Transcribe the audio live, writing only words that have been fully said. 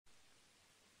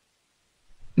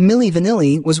Milli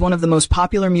Vanilli was one of the most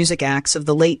popular music acts of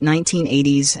the late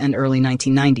 1980s and early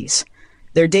 1990s.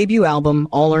 Their debut album,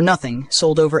 All or Nothing,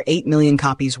 sold over 8 million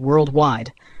copies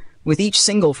worldwide, with each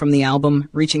single from the album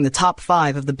reaching the top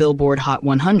 5 of the Billboard Hot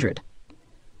 100.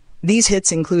 These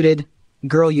hits included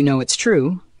Girl You Know It's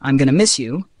True, I'm Gonna Miss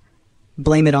You,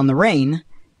 Blame It on the Rain,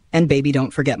 and Baby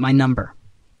Don't Forget My Number.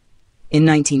 In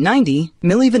 1990,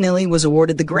 Milli Vanilli was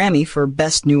awarded the Grammy for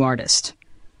Best New Artist.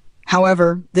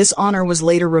 However, this honor was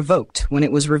later revoked when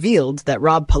it was revealed that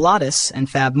Rob Pilatus and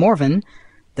Fab Morvan,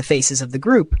 the faces of the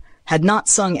group, had not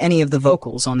sung any of the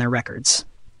vocals on their records.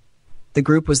 The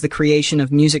group was the creation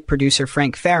of music producer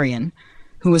Frank Farian,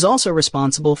 who was also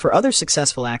responsible for other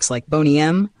successful acts like Boney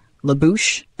M., La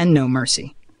Bouche, and No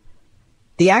Mercy.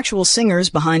 The actual singers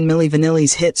behind Milli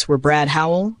Vanilli's hits were Brad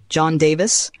Howell, John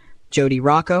Davis, Jody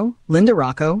Rocco, Linda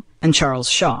Rocco, and Charles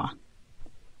Shaw.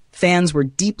 Fans were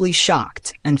deeply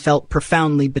shocked and felt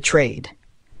profoundly betrayed.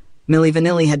 Milli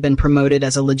Vanilli had been promoted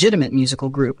as a legitimate musical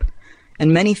group,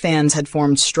 and many fans had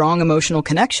formed strong emotional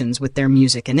connections with their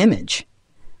music and image.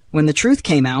 When the truth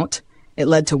came out, it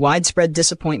led to widespread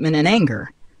disappointment and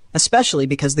anger, especially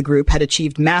because the group had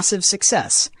achieved massive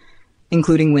success,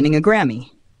 including winning a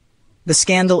Grammy. The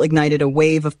scandal ignited a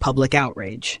wave of public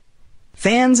outrage.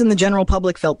 Fans and the general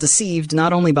public felt deceived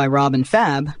not only by Rob and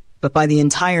Fab, but by the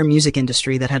entire music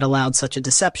industry that had allowed such a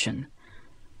deception.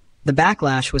 The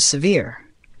backlash was severe,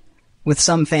 with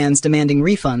some fans demanding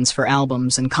refunds for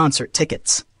albums and concert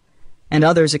tickets, and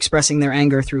others expressing their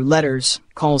anger through letters,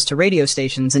 calls to radio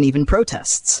stations, and even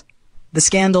protests. The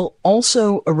scandal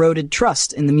also eroded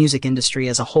trust in the music industry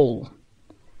as a whole.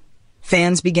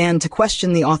 Fans began to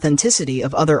question the authenticity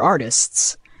of other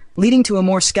artists, leading to a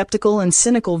more skeptical and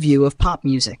cynical view of pop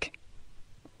music.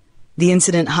 The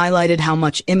incident highlighted how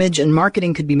much image and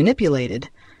marketing could be manipulated,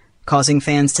 causing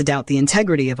fans to doubt the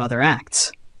integrity of other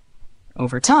acts.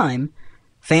 Over time,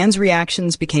 fans'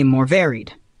 reactions became more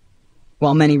varied.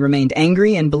 While many remained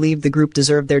angry and believed the group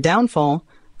deserved their downfall,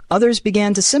 others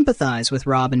began to sympathize with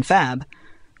Rob and Fab,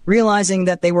 realizing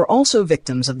that they were also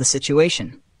victims of the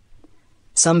situation.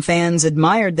 Some fans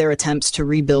admired their attempts to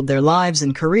rebuild their lives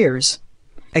and careers,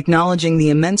 acknowledging the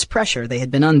immense pressure they had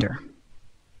been under.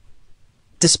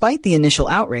 Despite the initial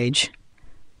outrage,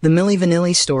 the Milli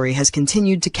Vanilli story has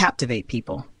continued to captivate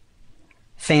people.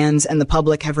 Fans and the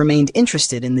public have remained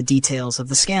interested in the details of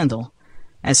the scandal,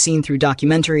 as seen through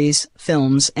documentaries,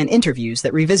 films, and interviews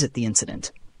that revisit the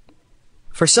incident.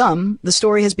 For some, the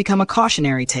story has become a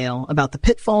cautionary tale about the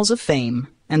pitfalls of fame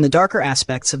and the darker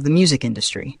aspects of the music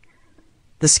industry.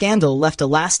 The scandal left a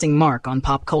lasting mark on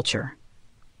pop culture.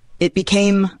 It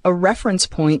became a reference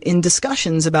point in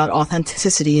discussions about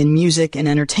authenticity in music and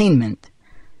entertainment,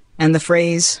 and the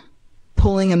phrase,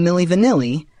 pulling a Milli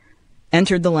Vanilli,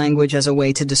 entered the language as a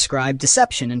way to describe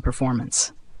deception in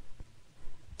performance.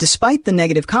 Despite the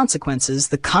negative consequences,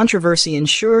 the controversy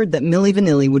ensured that Milli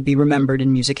Vanilli would be remembered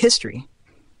in music history.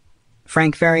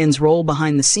 Frank Farian's role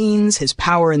behind the scenes, his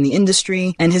power in the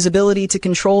industry, and his ability to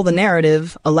control the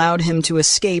narrative allowed him to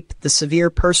escape the severe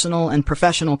personal and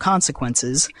professional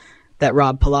consequences that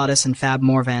Rob Pilatus and Fab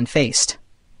Morvan faced.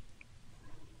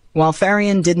 While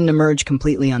Farian didn't emerge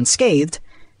completely unscathed,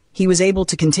 he was able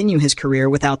to continue his career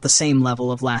without the same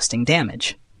level of lasting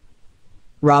damage.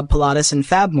 Rob Pilatus and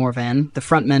Fab Morvan, the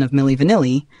frontmen of Milli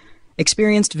Vanilli,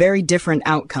 experienced very different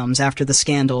outcomes after the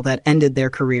scandal that ended their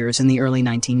careers in the early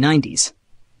 1990s.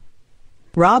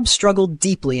 Rob struggled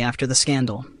deeply after the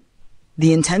scandal.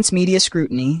 The intense media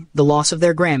scrutiny, the loss of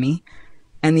their Grammy,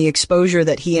 and the exposure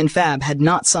that he and Fab had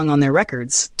not sung on their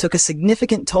records took a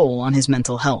significant toll on his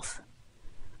mental health.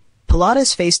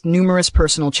 Pilatus faced numerous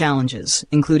personal challenges,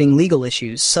 including legal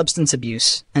issues, substance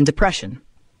abuse, and depression.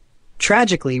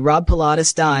 Tragically, Rob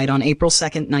Pilatus died on April 2,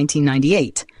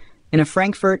 1998, in a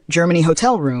Frankfurt, Germany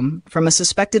hotel room from a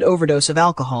suspected overdose of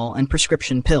alcohol and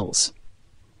prescription pills.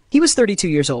 He was 32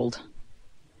 years old.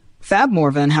 Fab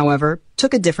Morvan, however,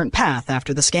 took a different path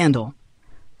after the scandal.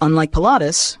 Unlike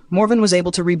Pilatus, Morvan was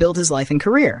able to rebuild his life and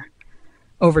career.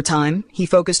 Over time, he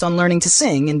focused on learning to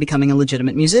sing and becoming a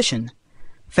legitimate musician.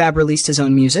 Fab released his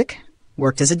own music,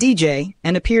 worked as a DJ,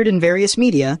 and appeared in various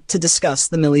media to discuss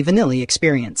the Milli Vanilli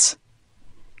experience.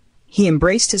 He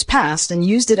embraced his past and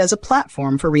used it as a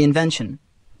platform for reinvention.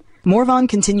 Morvan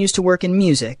continues to work in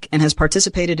music and has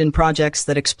participated in projects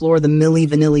that explore the Milli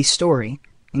Vanilli story,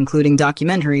 including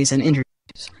documentaries and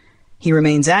interviews. He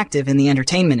remains active in the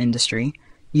entertainment industry,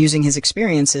 using his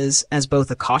experiences as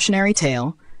both a cautionary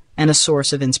tale and a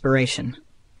source of inspiration.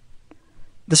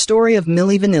 The story of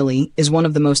Milli Vanilli is one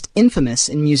of the most infamous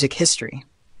in music history.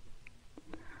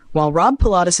 While Rob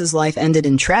Pilatus' life ended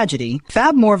in tragedy,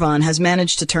 Fab Morvan has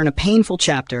managed to turn a painful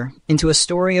chapter into a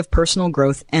story of personal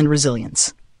growth and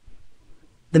resilience.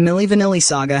 The Milli Vanilli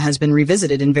saga has been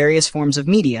revisited in various forms of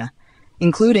media,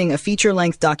 including a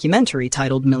feature-length documentary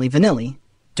titled Milli Vanilli,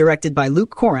 directed by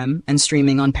Luke Korem and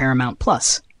streaming on Paramount+.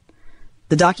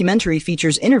 The documentary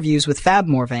features interviews with Fab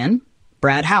Morvan,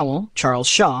 Brad Howell, Charles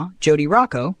Shaw, Jody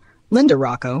Rocco, Linda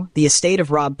Rocco, the estate of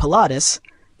Rob Pilatus,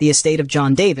 the estate of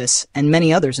John Davis, and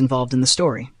many others involved in the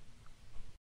story.